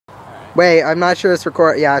Wait, I'm not sure it's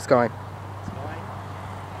record. Yeah, it's going. It's going?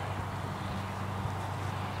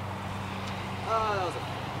 Oh,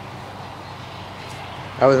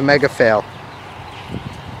 That was a mega fail.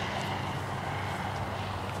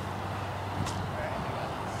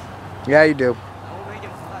 Yeah, you do. I will make it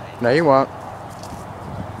fly. No, you won't.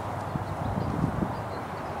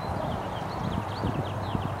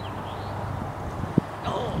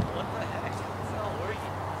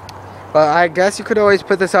 Well, I guess you could always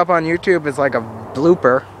put this up on YouTube as like a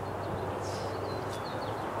blooper.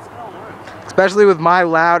 It's gonna work. Especially with my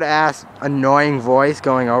loud ass annoying voice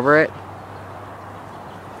going over it.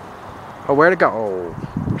 Oh, where'd it go? Oh.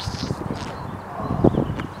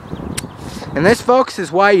 And this, folks,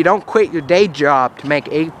 is why you don't quit your day job to make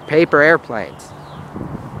paper airplanes.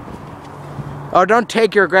 Oh, don't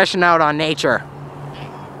take your aggression out on nature.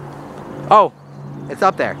 Oh, it's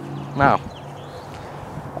up there. No.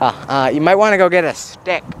 You might want to go get a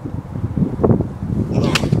stick.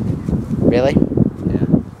 Really? Yeah.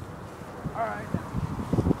 Alright.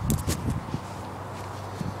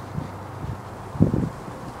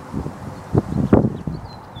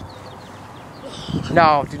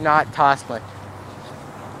 No, do not toss much.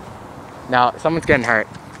 No, someone's getting hurt.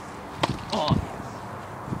 Oh.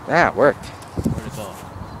 Yeah, it worked. Where'd it go?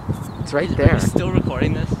 It's right there. Are you still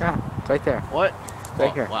recording this? Yeah, it's right there. What? It's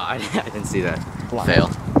right here. Wow, I didn't see that. Blind. Fail.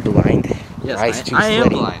 Blind? Yes, Eyes too I am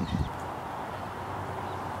slitty. blind.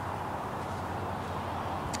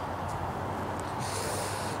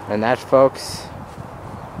 And that, folks,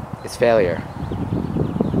 is failure.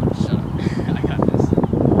 Shut up. I got this.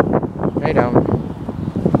 No, you don't.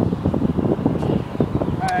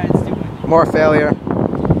 Alright, let's do it. More failure.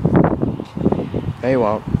 No, you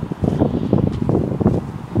won't.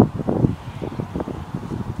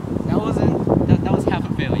 That was half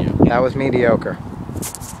a failure. That was mediocre.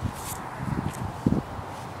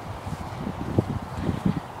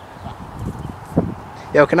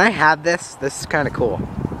 Yo, can I have this? This is kind of cool.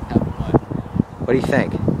 Have what? What do you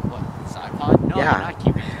think? What? Side pod? No, Yeah. you're not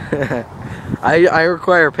keeping it. I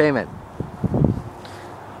require payment.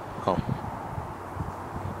 Oh.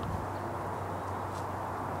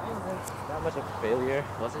 That much of a failure,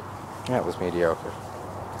 was it? That was mediocre.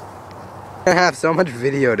 I have so much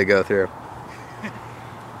video to go through.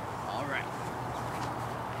 Alright.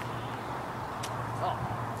 Oh.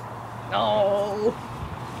 No!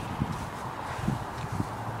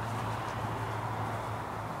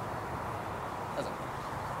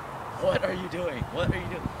 What are you doing? What are you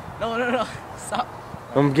doing? No, no, no. Stop.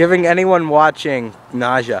 I'm giving anyone watching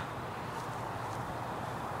nausea.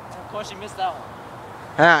 Of course you missed that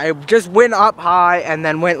one. It just went up high and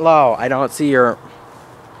then went low. I don't see your...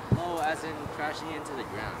 Oh, as in crashing into the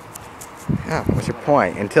ground. Yeah, what's your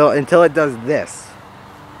point? Until it does this.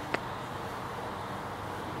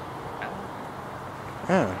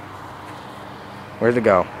 Yeah. Where'd it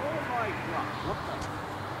go? Oh my god. What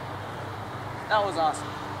the? That was awesome.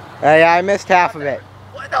 Yeah, I missed half of it.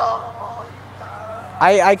 What the?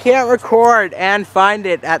 I can't record and find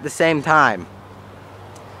it at the same time.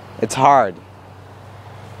 It's hard.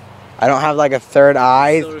 I don't have like a third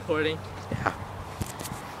eye. Still recording? Yeah.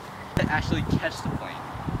 To actually catch the plane.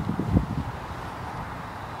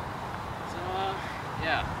 So,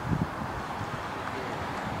 yeah.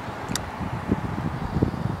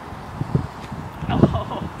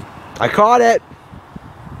 Oh, I caught it.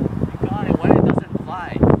 you got it when it doesn't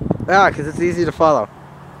fly. Yeah, because it's easy to follow.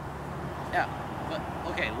 Yeah, but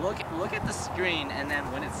okay, look at the screen, and then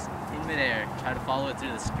when it's in midair, try to follow it through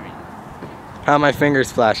the screen. How my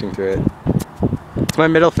fingers flashing through it. It's my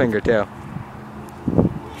middle finger too.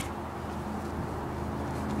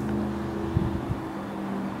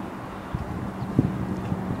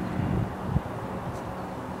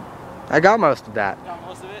 I got most of that. Got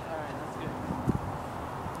most of it? Alright, that's good.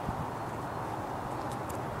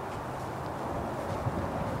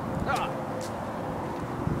 Ah.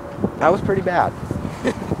 That was pretty bad.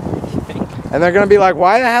 And they're gonna be like,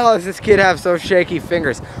 why the hell does this kid have so shaky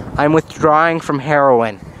fingers? I'm withdrawing from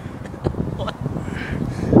heroin. What?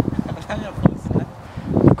 I'm not gonna post that.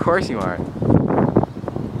 Of course you aren't.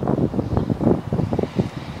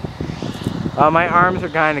 Oh, my arms are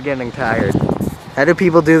kind of getting tired. How do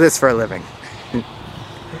people do this for a living?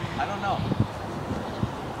 I don't know.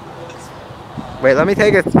 Wait, let me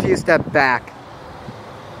take a few steps back.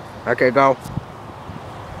 Okay, go.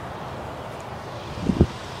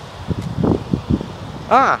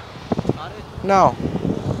 Ah, Got it? no.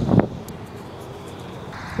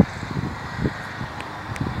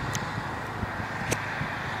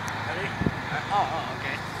 Ready? Oh,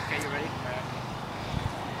 okay. Okay, you ready? Alright.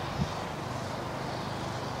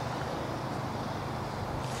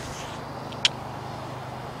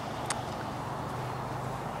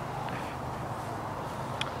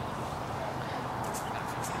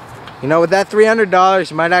 You know, with that $300,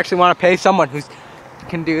 you might actually want to pay someone who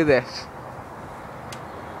can do this.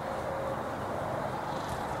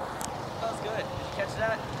 That was good. Did you catch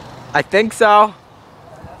that? I think so.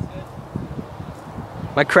 That's good.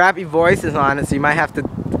 My crappy voice is on it, so you might have to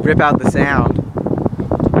rip out the sound.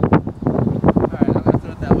 Alright, I'm gonna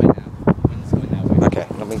throw it that way now. When it's going that way. Okay,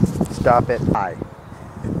 let me stop it. Hi.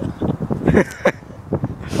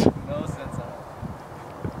 No sense at all.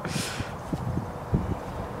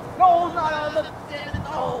 No, not on the.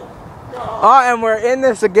 No! No! Oh, and we're in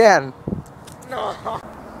this again. No!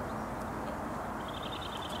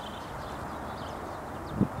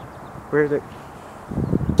 Where's it?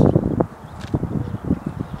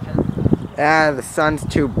 Ah, the sun's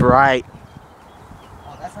too bright.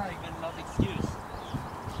 Oh, that's not a good enough excuse.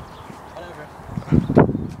 Whatever.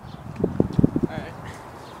 Alright.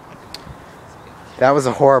 That was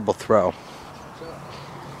a horrible throw.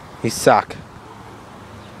 You suck.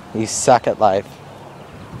 You suck at life.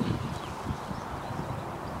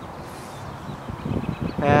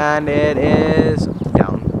 And it is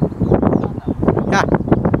down. Yeah.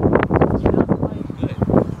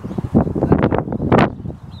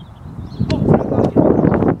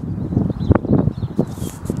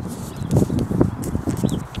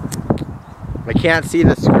 I can't see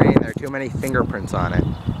the screen. There are too many fingerprints on it.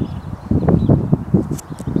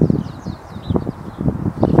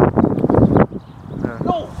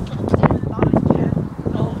 No! Not again.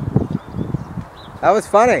 No. That was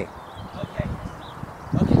funny. Okay.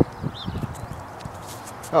 Okay.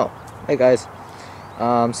 Oh, hey guys.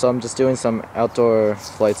 So I'm just doing some outdoor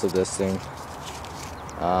flights of this thing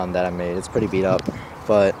that I made. It's pretty beat up,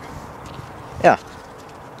 but yeah,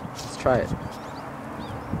 let's try it.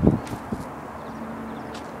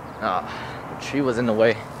 Ah, the tree was in the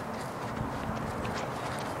way.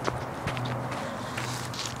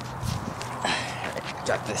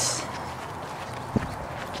 Got this.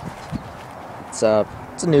 It's a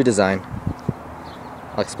new design.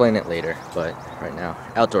 I'll explain it later, but right now,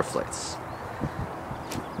 outdoor flights.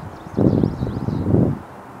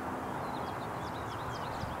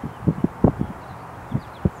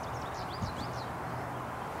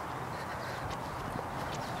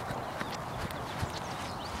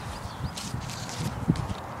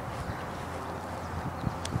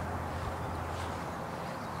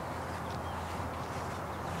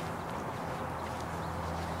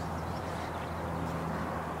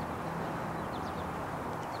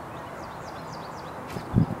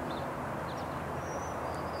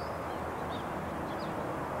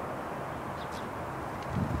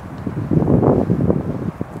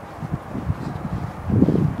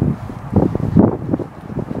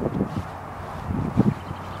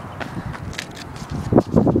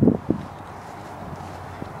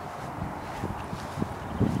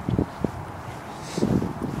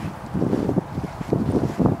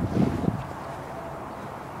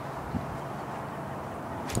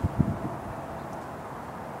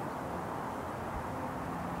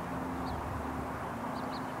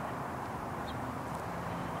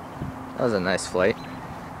 That was a nice flight.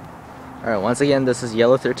 Alright, once again, this is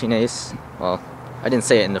Yellow 13 Ace. Well, I didn't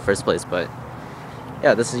say it in the first place, but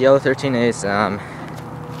yeah, this is Yellow 13 Ace. Some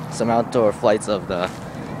outdoor flights of the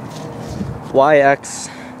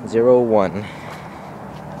YX-01.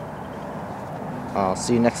 I'll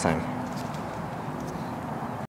see you next time.